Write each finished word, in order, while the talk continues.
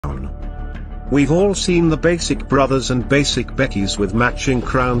We've all seen the basic brothers and basic Beckys with matching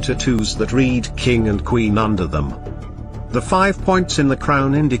crown tattoos that read King and Queen under them. The 5 points in the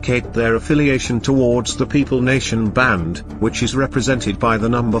crown indicate their affiliation towards the People Nation Band, which is represented by the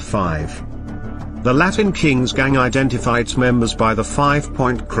number 5. The Latin Kings gang identified its members by the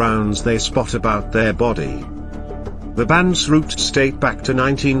 5-point crowns they spot about their body. The band's roots date back to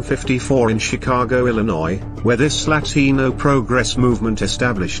 1954 in Chicago, Illinois, where this Latino progress movement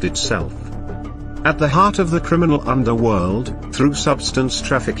established itself. At the heart of the criminal underworld, through substance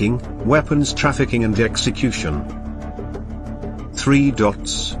trafficking, weapons trafficking and execution. 3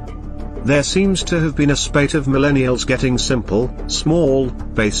 dots. There seems to have been a spate of millennials getting simple, small,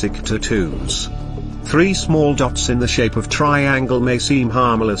 basic tattoos. 3 small dots in the shape of triangle may seem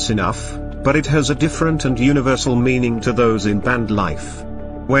harmless enough, but it has a different and universal meaning to those in band life.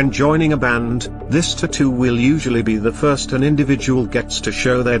 When joining a band, this tattoo will usually be the first an individual gets to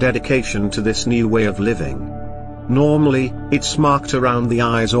show their dedication to this new way of living. Normally, it's marked around the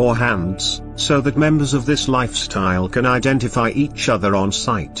eyes or hands, so that members of this lifestyle can identify each other on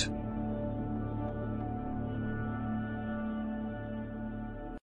sight.